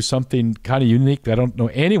 weeks we do something kind of unique that I don't know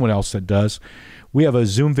anyone else that does. We have a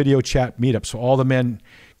Zoom video chat meetup. So all the men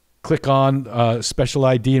click on special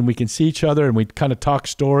ID and we can see each other and we kind of talk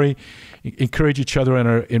story, encourage each other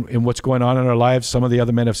in what's going on in our lives. Some of the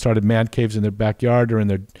other men have started man caves in their backyard or in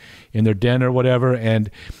their den or whatever,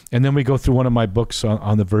 and then we go through one of my books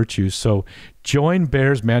on the virtues. So join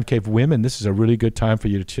Bear's Man Cave. Women, this is a really good time for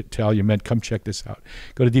you to tell your men, come check this out.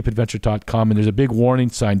 Go to deepadventure.com and there's a big warning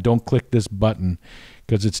sign, don't click this button,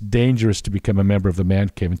 because it's dangerous to become a member of the Man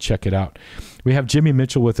Cave, and check it out. We have Jimmy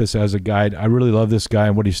Mitchell with us as a guide. I really love this guy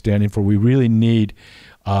and what he's standing for. We really need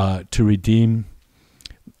to redeem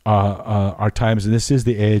our times, and this is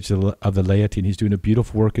the age of the laity, and he's doing a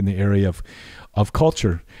beautiful work in the area of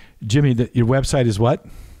culture. Jimmy, your website is what?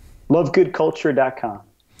 Lovegoodculture.com.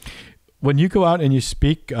 When you go out and you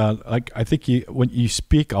speak, I think when you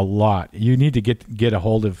speak a lot, you need to get a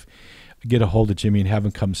hold of Jimmy and have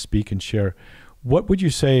him come speak and share. What would you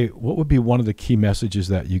say? What would be one of the key messages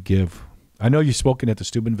that you give? I know you've spoken at the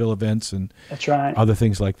Steubenville events and that's right, other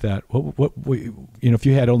things like that. What if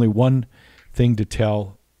you had only one thing to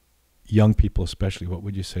tell young people, especially, what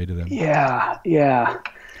would you say to them? Yeah.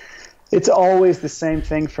 It's always the same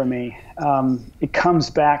thing for me. It comes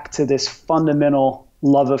back to this fundamental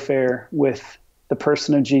love affair with the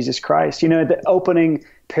person of Jesus Christ. The opening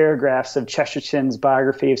paragraphs of Chesterton's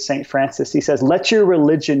biography of St. Francis, he says, "Let your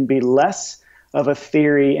religion be less of a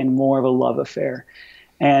theory and more of a love affair."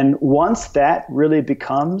 And once that really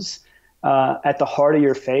becomes at the heart of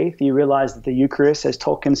your faith, you realize that the Eucharist, as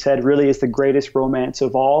Tolkien said, really is the greatest romance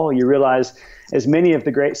of all. You realize, as many of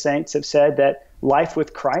the great saints have said, that life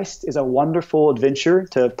with Christ is a wonderful adventure,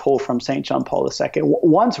 to pull from St. John Paul II.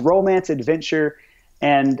 Once romance, adventure,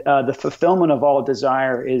 and the fulfillment of all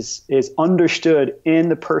desire is understood in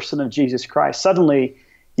the person of Jesus Christ, suddenly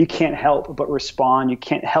you can't help but respond. You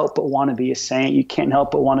can't help but want to be a saint. You can't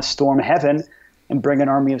help but want to storm heaven and bring an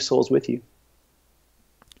army of souls with you.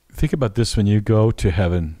 Think about this: when you go to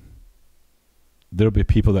heaven, there'll be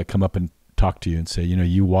people that come up and talk to you and say,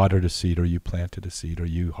 you watered a seed, or you planted a seed, or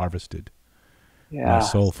you harvested my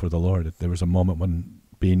soul for the Lord. There was a moment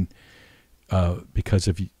when because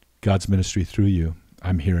of God's ministry through you,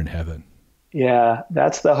 I'm here in heaven. Yeah,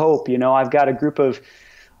 that's the hope. I've got a group of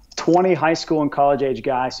 20 high school and college age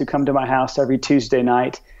guys who come to my house every Tuesday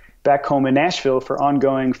night back home in Nashville for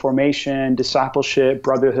ongoing formation, discipleship,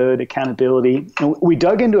 brotherhood, accountability. And we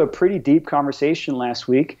dug into a pretty deep conversation last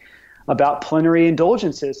week about plenary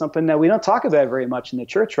indulgences, something that we don't talk about very much in the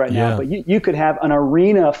church right now. But you could have an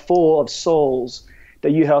arena full of souls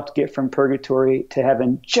that you helped get from purgatory to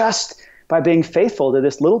heaven just by being faithful to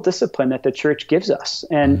this little discipline that the church gives us.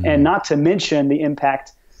 And not to mention the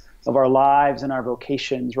impact of our lives and our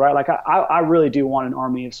vocations, right? Like I really do want an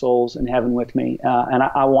army of souls in heaven with me. And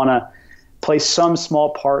I want to play some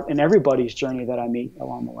small part in everybody's journey that I meet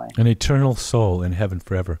along the way. An eternal soul in heaven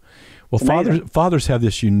forever. Well, fathers have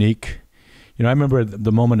this unique, I remember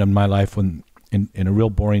the moment in my life when in a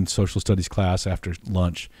real boring social studies class after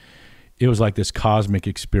lunch, it was like this cosmic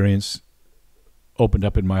experience opened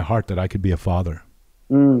up in my heart that I could be a father,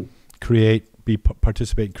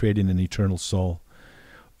 participate in creating an eternal soul.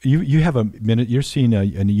 You have you're seeing a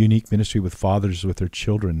unique ministry with fathers with their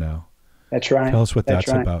children now. That's right. Tell us what that's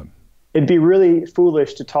about. It'd be really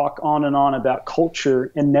foolish to talk on and on about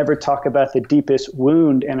culture and never talk about the deepest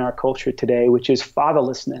wound in our culture today, which is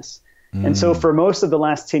fatherlessness. And so for most of the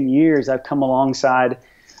last 10 years, I've come alongside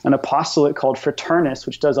an apostolate called Fraternus,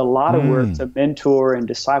 which does a lot of work to mentor and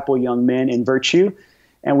disciple young men in virtue.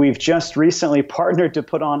 And we've just recently partnered to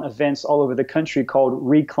put on events all over the country called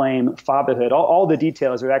Reclaim Fatherhood. All the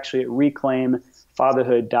details are actually at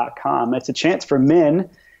reclaimfatherhood.com. It's a chance for men,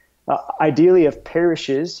 ideally of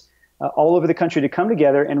parishes, all over the country to come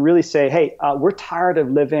together and really say, hey, we're tired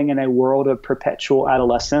of living in a world of perpetual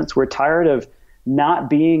adolescence. We're tired of not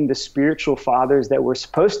being the spiritual fathers that we're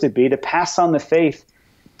supposed to be to pass on the faith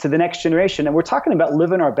to the next generation. And we're talking about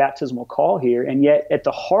living our baptismal call here. And yet at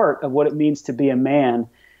the heart of what it means to be a man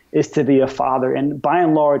is to be a father. And by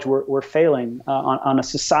and large, we're failing on a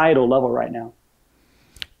societal level right now.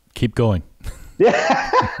 Keep going.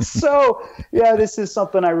 So, this is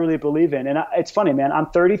something I really believe in. And it's funny, man, I'm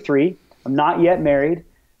 33. I'm not yet married.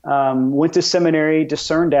 Went to seminary,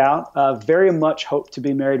 discerned out, very much hope to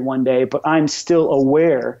be married one day, but I'm still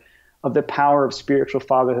aware of the power of spiritual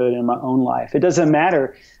fatherhood in my own life. It doesn't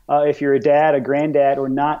matter if you're a dad, a granddad, or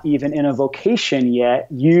not even in a vocation yet.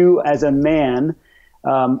 You as a man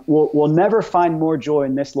will never find more joy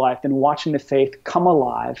in this life than watching the faith come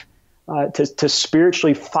alive to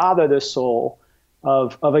spiritually father the soul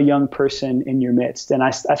of a young person in your midst. And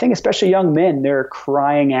I think especially young men, they're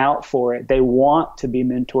crying out for it. They want to be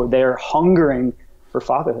mentored. They're hungering for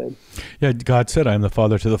fatherhood. Yeah, God said, I am the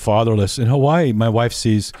father to the fatherless. In Hawaii, my wife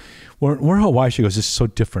sees, we're in Hawaii, she goes, this is so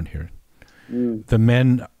different here. The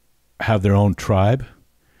men have their own tribe,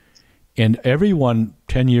 and everyone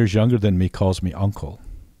 10 years younger than me calls me uncle.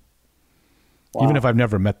 Wow. Even if I've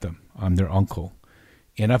never met them, I'm their uncle.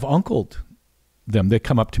 And I've uncled them. They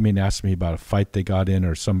come up to me and ask me about a fight they got in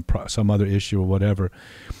or some other issue or whatever.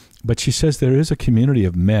 But she says there is a community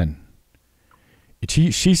of men.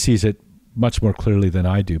 She sees it much more clearly than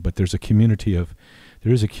I do, but there is a community of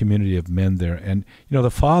men there. And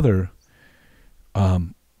the father,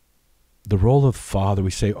 the role of father,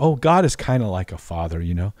 we say, oh, God is kind of like a father,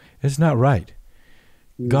 you know. It's not right.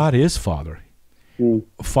 God is father.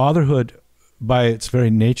 Fatherhood, by its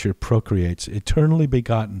very nature, procreates. Eternally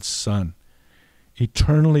begotten son.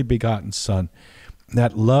 Eternally begotten son.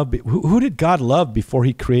 That love, who did God love before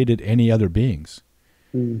he created any other beings?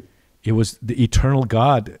 It was the eternal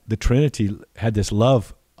God, the Trinity, had this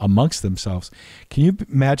love amongst themselves. Can you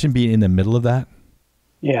imagine being in the middle of that?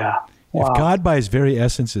 Yeah. Wow. If God by his very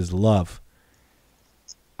essence is love,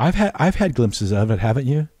 I've had glimpses of it, haven't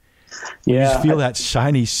you? Yeah. You just feel that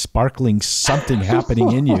shiny, sparkling something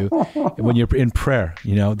happening in you when you're in prayer.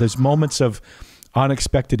 You know, there's moments of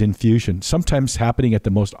unexpected infusion, sometimes happening at the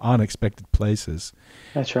most unexpected places.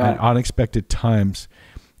 That's right. At unexpected times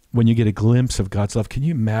when you get a glimpse of God's love. Can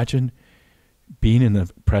you imagine being in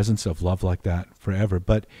the presence of love like that forever?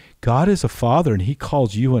 But God is a father, and he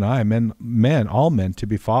calls you and I, all men, to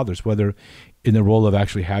be fathers, whether in the role of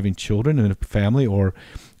actually having children in a family or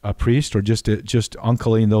a priest or just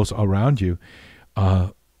uncling those around you.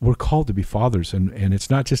 We're called to be fathers, and it's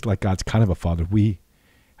not just like God's kind of a father. We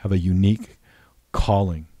have a unique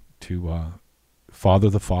calling to father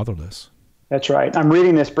the fatherless. That's right. I'm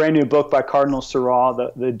reading this brand new book by Cardinal Seurat,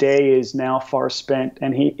 The Day is Now Far Spent,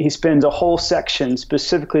 and he spends a whole section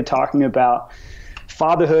specifically talking about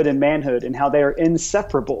fatherhood and manhood and how they are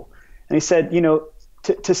inseparable. And he said, you know,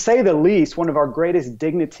 to say the least, one of our greatest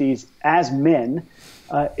dignities as men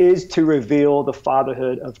is to reveal the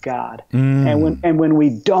fatherhood of God. And when we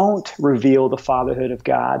don't reveal the fatherhood of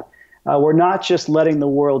God, we're not just letting the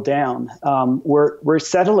world down. We're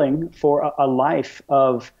settling for a life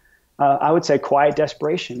of, I would say, quiet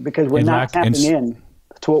desperation, because we're not tapping in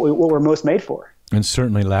to what we're most made for. And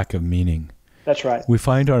certainly lack of meaning. That's right. We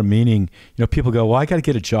find our meaning. You know, people go, well, I got to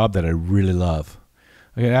get a job that I really love.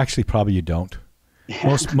 Okay, actually, probably you don't.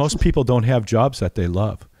 Yeah. Most people don't have jobs that they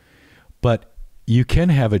love. But you can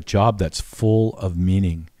have a job that's full of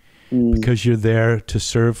meaning because you're there to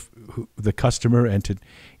serve the customer and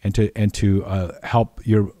to help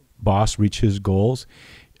your boss reach his goals,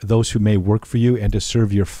 those who may work for you, and to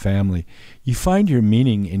serve your family. You find your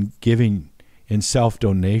meaning in giving, in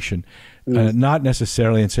self-donation, not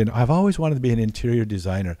necessarily in saying, I've always wanted to be an interior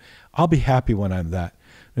designer. I'll be happy when I'm that.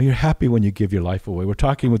 No, you're happy when you give your life away. We're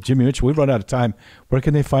talking with Jimmy Mitchell. We've run out of time. Where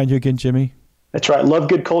can they find you again, Jimmy? That's right.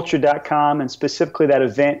 lovegoodculture.com, and specifically that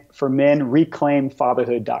event for men,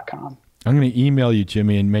 reclaimfatherhood.com. I'm going to email you,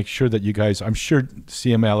 Jimmy, and make sure that you guys, I'm sure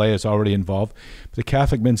CMLA is already involved. The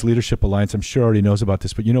Catholic Men's Leadership Alliance, I'm sure, already knows about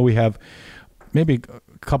this. But, you know, we have maybe a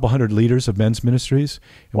couple hundred leaders of men's ministries,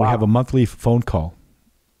 and we have a monthly phone call,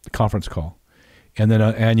 conference call. And then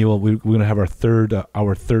an annual, we're going to have our third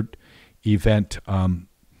event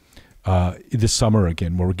this summer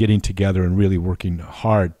again, where we're getting together and really working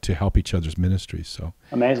hard to help each other's ministries. So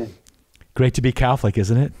amazing. Great to be Catholic,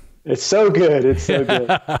 isn't it? It's so good. It's so good.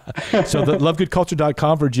 So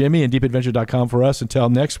lovegoodculture.com for Jimmy and deepadventure.com for us. Until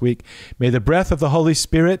next week, may the breath of the Holy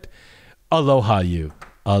Spirit aloha you.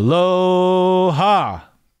 Aloha.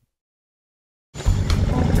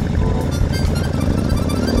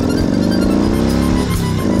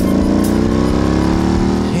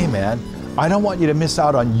 Hey, man. I don't want you to miss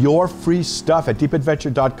out on your free stuff at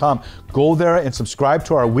deepadventure.com. Go there and subscribe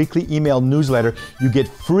to our weekly email newsletter. You get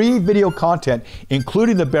free video content,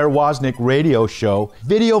 including the Bear Woznick radio show,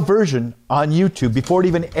 video version on YouTube before it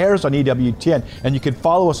even airs on EWTN. And you can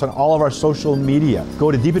follow us on all of our social media. Go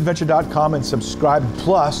to deepadventure.com and subscribe.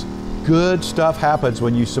 Plus, good stuff happens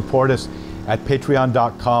when you support us at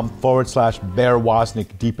patreon.com/Bear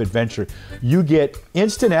Woznick Deep Adventure. You get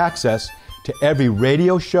instant access to every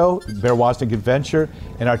radio show, Bear Woznick Adventure,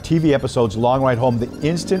 and our TV episodes, Long Ride Home, the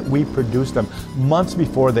instant we produce them, months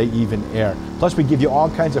before they even air. Plus, we give you all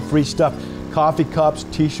kinds of free stuff, coffee cups,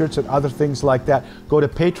 t-shirts, and other things like that. Go to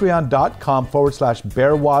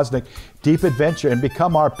patreon.com/Bear Woznick Deep Adventure and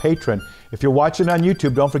become our patron. If you're watching on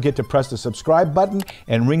YouTube, don't forget to press the subscribe button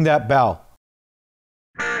and ring that bell.